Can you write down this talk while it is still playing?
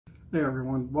Hey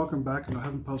everyone, welcome back. And I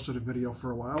haven't posted a video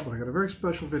for a while, but I got a very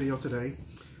special video today.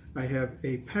 I have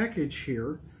a package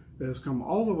here that has come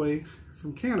all the way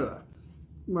from Canada.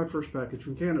 My first package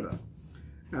from Canada.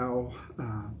 Now,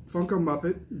 Funko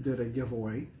Muppet did a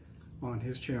giveaway on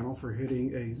his channel for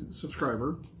hitting a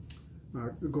subscriber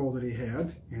goal that he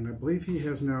had, and I believe he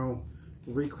has now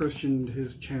rechristened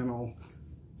his channel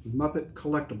Muppet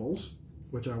Collectibles,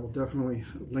 which I will definitely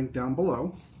link down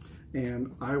below.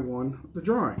 And I won the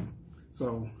drawing.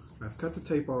 So I've cut the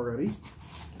tape already,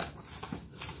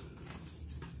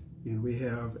 and we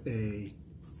have a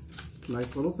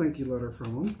nice little thank you letter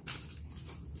from him.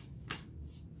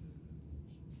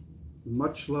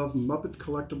 Much love, Muppet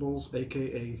Collectibles,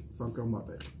 aka Funko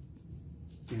Muppet.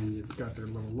 And you've got their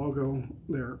little logo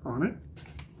there on it.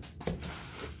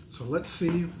 So let's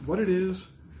see what it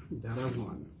is that I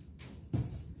won.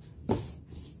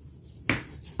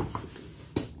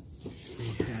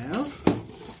 We have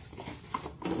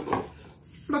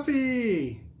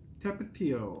Fluffy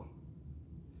Tapatio,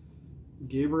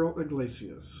 Gabriel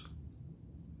Iglesias.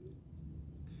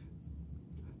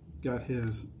 Got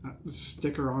his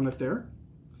sticker on it there.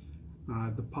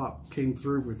 The pop came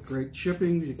through with great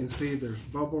shipping. You can see there's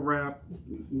bubble wrap,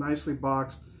 nicely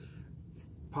boxed.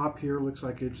 Pop here looks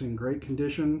like it's in great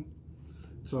condition.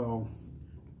 So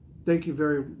thank you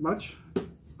very much,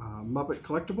 Muppet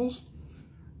Collectibles.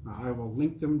 I will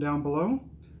link them down below.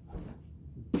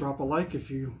 Drop a like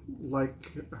if you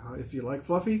like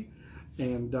Fluffy,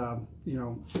 and you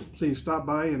know, please stop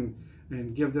by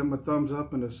and give them a thumbs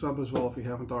up and a sub as well if you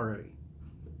haven't already.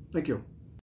 Thank you.